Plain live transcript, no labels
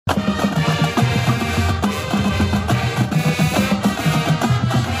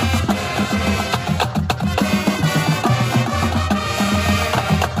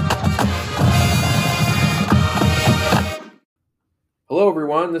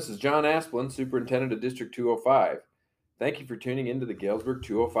everyone. This is John Asplin, Superintendent of District 205. Thank you for tuning into the Galesburg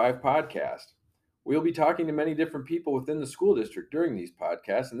 205 podcast. We'll be talking to many different people within the school district during these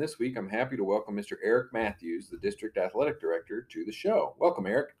podcasts, and this week I'm happy to welcome Mr. Eric Matthews, the District Athletic Director, to the show. Welcome,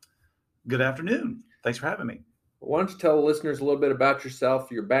 Eric. Good afternoon. Thanks for having me. Why don't you tell the listeners a little bit about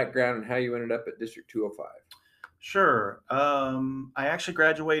yourself, your background, and how you ended up at District 205? Sure. I actually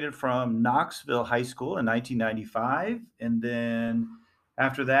graduated from Knoxville High School in 1995. And then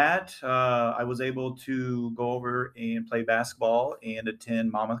after that, I was able to go over and play basketball and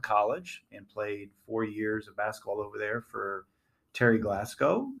attend Monmouth College and played 4 years of basketball over there for Terry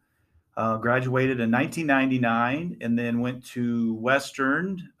Glasgow. Graduated in 1999 and then went to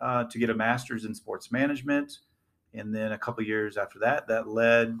Western to get a master's in sports management. And then a couple years after that, that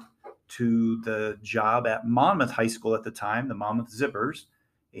led to the job at Monmouth High School at the time, the Monmouth Zippers,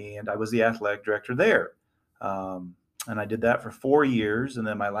 and I was the athletic director there. And I did that for 4 years, and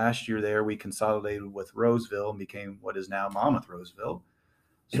then my last year there, we consolidated with Roseville and became what is now Monmouth Roseville.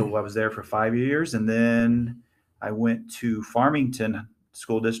 So I was there for 5 years, and then I went to Farmington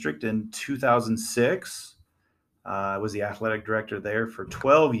School District in 2006. I was the athletic director there for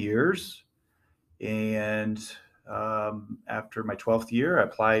 12 years, and after my 12th year, I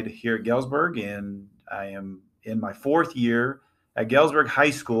applied here at Galesburg, and I am in my 4th year at Galesburg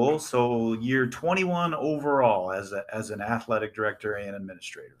High School. So year 21 overall as an athletic director and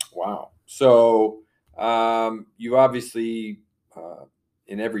administrator. Wow. So you obviously,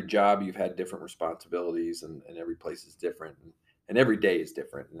 in every job, you've had different responsibilities, and every place is different, and every day is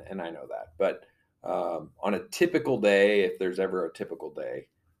different. And I know that. But on a typical day, if there's ever a typical day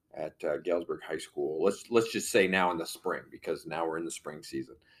at Galesburg High School, let's just say now in the spring, because now we're in the spring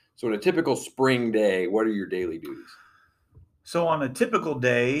season. So in a typical spring day, what are your daily duties? So on a typical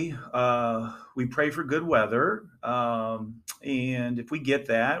day, we pray for good weather. And if we get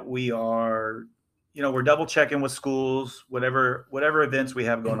that, we are, we're double checking with schools, whatever events we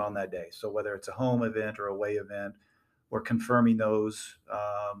have going on that day. So whether it's a home event or away event, we're confirming those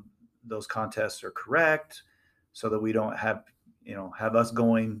contests are correct so that we don't have us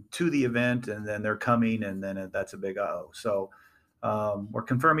going to the event and then they're coming and then that's a big uh-oh. So we're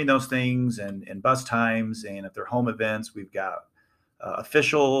confirming those things and bus times. And if they're home events, we've got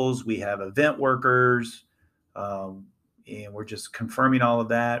officials, we have event workers, and we're just confirming all of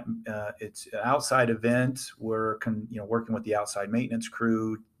that. It's an outside event. We're working with the outside maintenance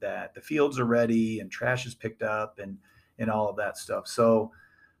crew that the fields are ready and trash is picked up and all of that stuff. So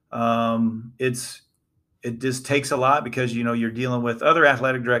it just takes a lot because you're dealing with other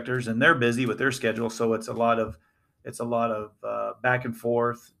athletic directors and they're busy with their schedule. So it's a lot of back and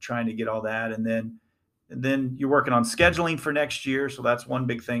forth trying to get all that, and then you're working on scheduling for next year. So that's one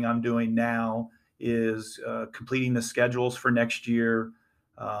big thing I'm doing now is completing the schedules for next year.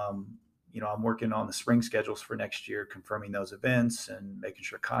 I'm working on the spring schedules for next year, confirming those events and making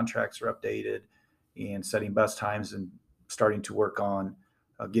sure contracts are updated and setting bus times and starting to work on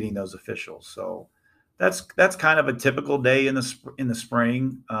getting those officials. So that's kind of a typical day in the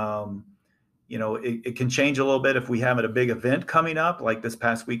spring. It can change a little bit if we have a big event coming up. Like this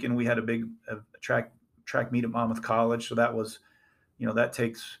past weekend, we had a big track meet at Monmouth College. So that was, that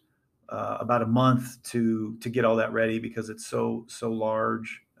takes about a month to get all that ready because it's so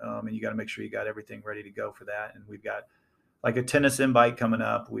large, and you got to make sure you got everything ready to go for that. And we've got like a tennis invite coming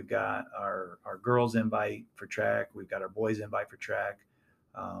up. We've got our girls invite for track. We've got our boys invite for track.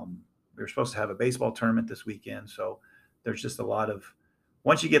 We were supposed to have a baseball tournament this weekend. So there's just a lot of,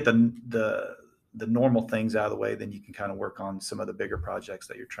 once you get the normal things out of the way, then you can kind of work on some of the bigger projects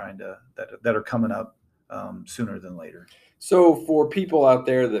that you're trying to, that are coming up sooner than later. So for people out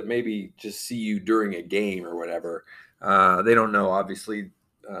there that maybe just see you during a game or whatever, they don't know, obviously,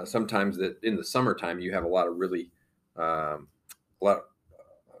 sometimes that in the summertime, you have a lot of really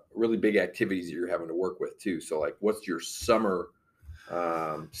big activities that you're having to work with too. So like, what's your summer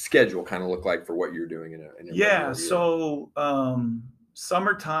schedule kind of look like for what you're doing in a so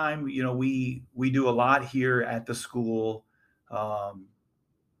summertime, we do a lot here at the school.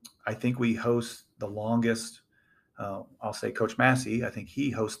 I think we host the longest, I'll say Coach Massey, I think he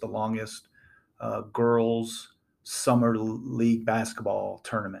hosts the longest girls summer league basketball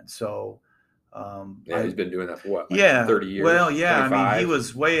tournament. So he's been doing that for what, 30 years? Well, yeah, 25? I mean, he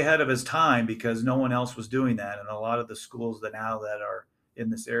was way ahead of his time because no one else was doing that. And a lot of the schools that are in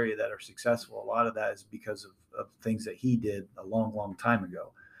this area that are successful, a lot of that is because of things that he did a long, long time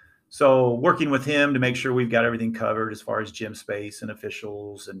ago. So working with him to make sure we've got everything covered as far as gym space and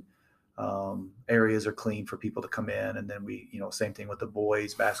officials and areas are clean for people to come in. And then we, same thing with the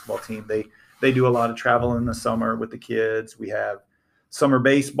boys basketball team. They do a lot of travel in the summer with the kids. We have summer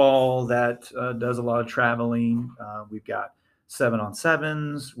baseball that does a lot of traveling. We've got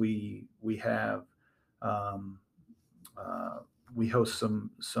 7-on-7s. We have we host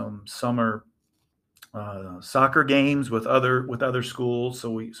some summer soccer games with other schools. So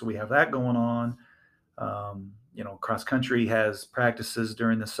we have that going on. Cross country has practices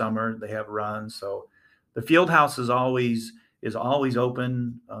during the summer. They have runs. So the field house is always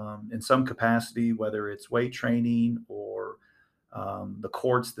open in some capacity, whether it's weight training or the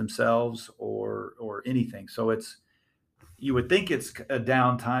courts themselves or anything. So you would think it's a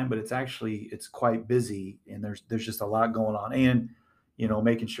downtime, but it's quite busy, and there's just a lot going on. And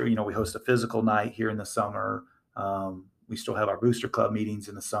making sure we host a physical night here in the summer. We still have our booster club meetings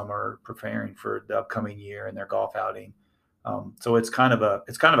in the summer, preparing for the upcoming year and their golf outing. So it's kind of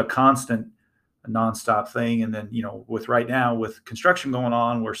a constant, a nonstop thing. And then with right now with construction going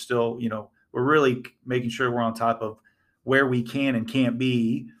on, we're still we're really making sure we're on top of where we can and can't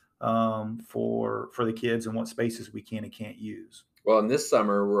be for the kids and what spaces we can and can't use. Well, in this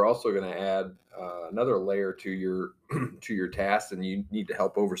summer, we're also going to add another layer to your to your task, and you need to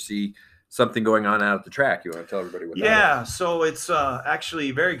help oversee something going on out at the track. You want to tell everybody what that is? Yeah, so it's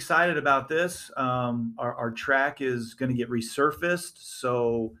actually very excited about this. Our track is going to get resurfaced,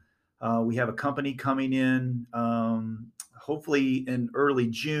 so we have a company coming in hopefully in early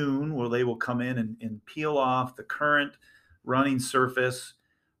June, where they will come in and peel off the current running surface.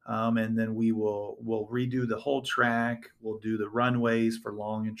 And then we'll redo the whole track. We'll do the runways for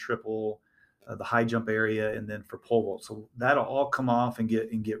long and triple, the high jump area, and then for pole vault. So that'll all come off and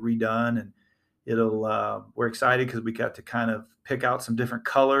get redone. And we're excited because we got to kind of pick out some different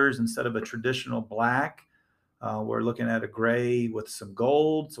colors instead of a traditional black. We're looking at a gray with some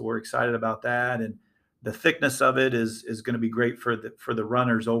gold. So we're excited about that. And the thickness of it is going to be great for the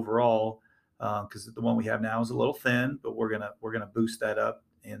runners overall, because the one we have now is a little thin, but we're gonna boost that up.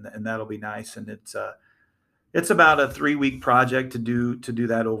 And that'll be nice. And it's about a 3-week project to do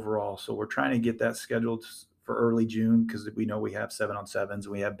that overall. So we're trying to get that scheduled for early June, because we know we have 7-on-7s and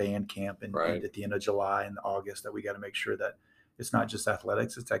we have band camp and at the end of July and August, that we got to make sure that it's not just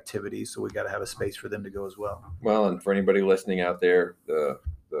athletics, it's activities. So we got to have a space for them to go as well. Well, and for anybody listening out there, the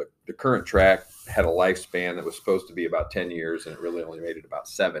current track had a lifespan that was supposed to be about 10 years, and it really only made it about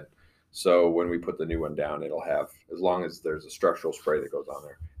 7. So when we put the new one down, it'll have, as long as there's a structural spray that goes on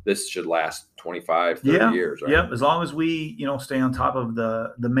there, this should last 25, 30 years, right? Yep. As long as we, stay on top of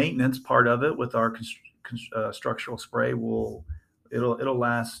the maintenance part of it with our structural spray, it'll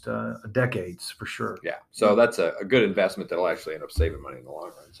last decades for sure. Yeah. So that's a good investment that'll actually end up saving money in the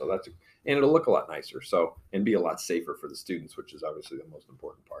long run. So and it'll look a lot nicer. So, and be a lot safer for the students, which is obviously the most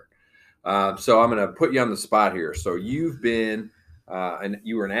important part. So I'm going to put you on the spot here. So you've been, and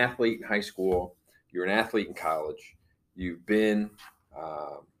you were an athlete in high school. You were an athlete in college. You've been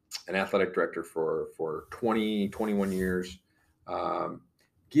an athletic director for 21 years.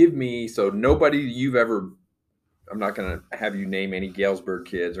 Give me, so nobody you've ever, I'm not going to have you name any Galesburg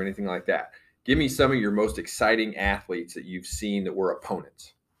kids or anything like that. Give me some of your most exciting athletes that you've seen that were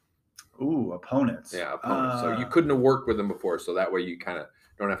opponents. Ooh, opponents. Yeah, opponents. So you couldn't have worked with them before, so that way you kind of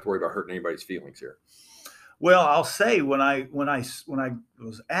don't have to worry about hurting anybody's feelings here. Well, I'll say when I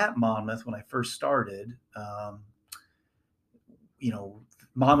was at Monmouth, when I first started,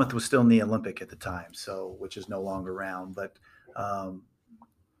 Monmouth was still in the Olympic at the time, so which is no longer around. But Tom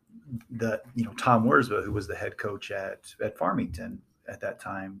Wurzba, who was the head coach at Farmington at that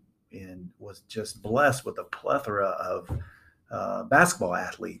time, and was just blessed with a plethora of basketball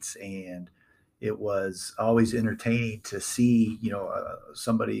athletes, and it was always entertaining to see,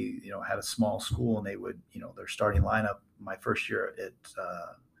 somebody, had a small school, and they would, their starting lineup. My first year at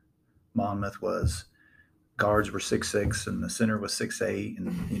Monmouth was guards were 6'6" and the center was 6'8",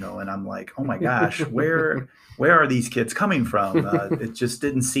 and I'm like, oh my gosh, where are these kids coming from? It just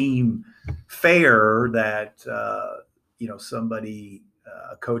didn't seem fair that somebody,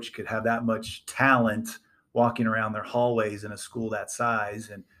 a coach, could have that much talent walking around their hallways in a school that size.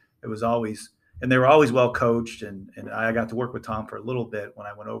 And it was always. And they were always well coached, and I got to work with Tom for a little bit when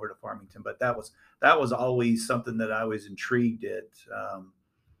I went over to Farmington. But that was always something that I was intrigued at,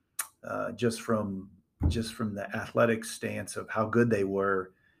 just from the athletic stance of how good they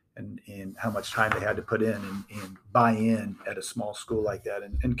were, and how much time they had to put in and buy in at a small school like that,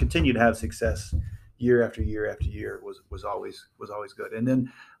 and continue to have success year after year after year was always good. And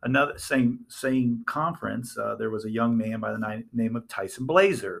then another same conference, there was a young man by the name of Tyson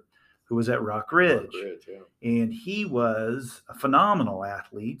Blazer, who was at Rock Ridge. And he was a phenomenal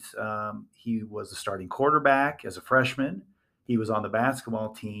athlete. He was the starting quarterback as a freshman. He was on the basketball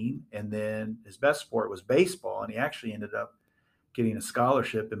team, and then his best sport was baseball, and he actually ended up getting a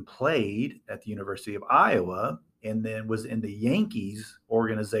scholarship and played at the University of Iowa, and then was in the Yankees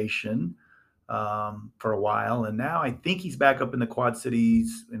organization for a while. And now I think he's back up in the Quad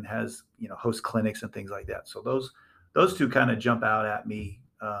Cities and has, host clinics and things like that. So those two kind of jump out at me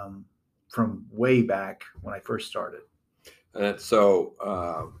from way back when I first started.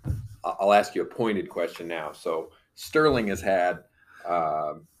 So I'll ask you a pointed question now. So Sterling has had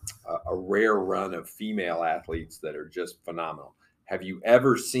a rare run of female athletes that are just phenomenal. Have you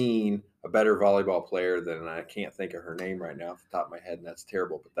ever seen a better volleyball player than, and I can't think of her name right now off the top of my head, and that's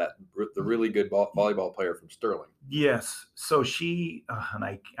terrible, but the really good volleyball player from Sterling? Yes. So she and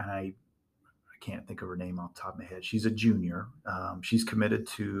I can't think of her name off the top of my head. She's a junior. She's committed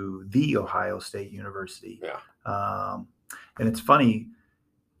to the Ohio State University. Yeah. And it's funny,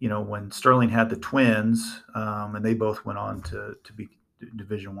 when Sterling had the twins, and they both went on to be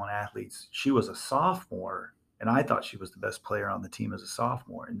Division I athletes, she was a sophomore, and I thought she was the best player on the team as a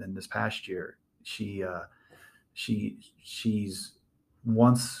sophomore. And then this past year, she's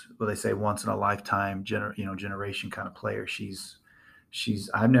once in a lifetime generation kind of player.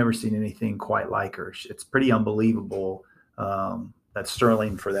 I've never seen anything quite like her. It's pretty unbelievable that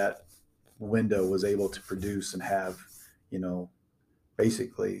Sterling for that window was able to produce and have,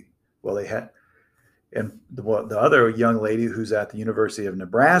 basically, they had. And the other young lady who's at the University of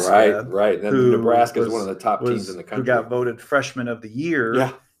Nebraska, right. And Nebraska is one of the top teams in the country. Who got voted Freshman of the Year,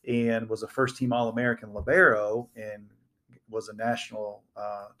 yeah, and was a first-team All-American libero, and was a national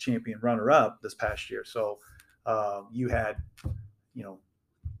champion runner-up this past year. So you had,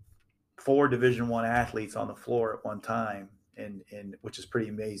 4 Division I athletes on the floor at one time, and which is pretty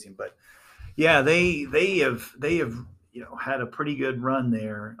amazing. But yeah, they have had a pretty good run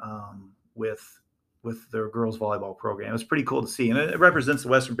there with their girls volleyball program. It's pretty cool to see. And it represents the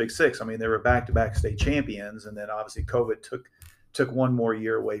Western Big Six. I mean, they were back-to-back state champions. And then obviously COVID took one more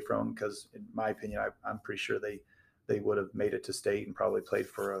year away from them, because in my opinion, I'm pretty sure they would have made it to state and probably played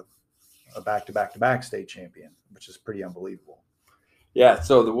for a back-to-back state champion, which is pretty unbelievable. Yeah.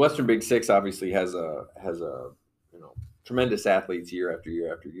 So the Western Big Six obviously has a tremendous athletes year after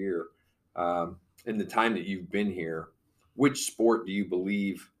year after year. In the time that you've been here, which sport do you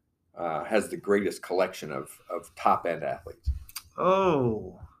believe has the greatest collection of top end athletes?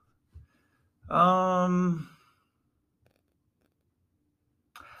 Oh, I'd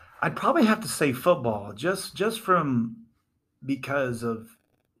probably have to say football, just because of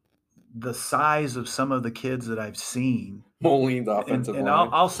the size of some of the kids that I've seen. Moline's offensive line. And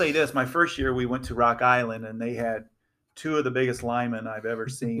I'll say this: my first year, we went to Rock Island, and they had 2 of the biggest linemen I've ever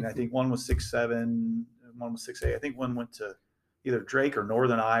seen. I think one was 6'7", one was 6'8". I think one went to either Drake or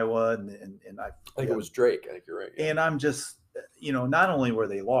Northern Iowa, and I think it was Drake. I think you're right. Yeah. And I'm just, not only were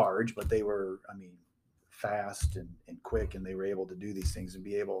they large, but they were, fast and quick, and they were able to do these things and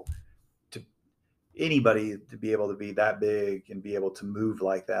be able to, anybody to be able to be that big and be able to move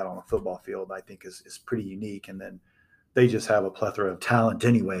like that on a football field, I think is pretty unique. And then they just have a plethora of talent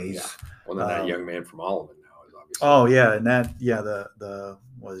anyways. Yeah. Well, then that young man from Olivet now is obviously. Oh yeah. And that,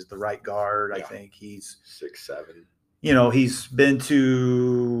 was the right guard. Yeah. I think he's 6'7". He's been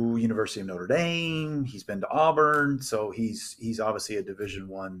to University of Notre Dame. He's been to Auburn. So he's obviously a Division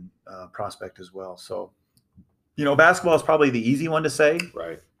I prospect as well. So, basketball is probably the easy one to say.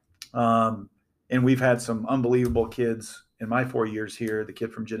 Right. And we've had some unbelievable kids in my 4 years here. The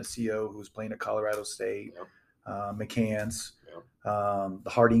kid from Geneseo who's playing at Colorado State, McCants, the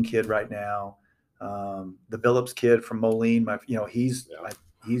Harding kid right now, the Billups kid from Moline. He's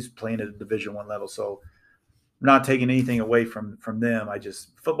playing at a Division I level. So, not taking anything away from them.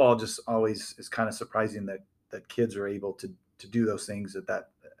 Football just always is kind of surprising that kids are able to do those things at that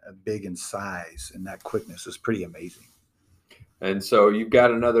big in size, and that quickness is pretty amazing. And so you've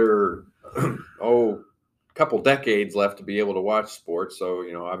got another couple decades left to be able to watch sports. So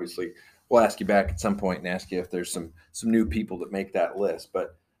obviously we'll ask you back at some point and ask you if there's some new people that make that list.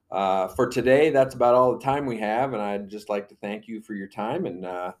 But for today, that's about all the time we have, and I'd just like to thank you for your time, and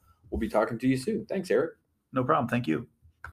we'll be talking to you soon. Thanks, Eric. No problem. Thank you.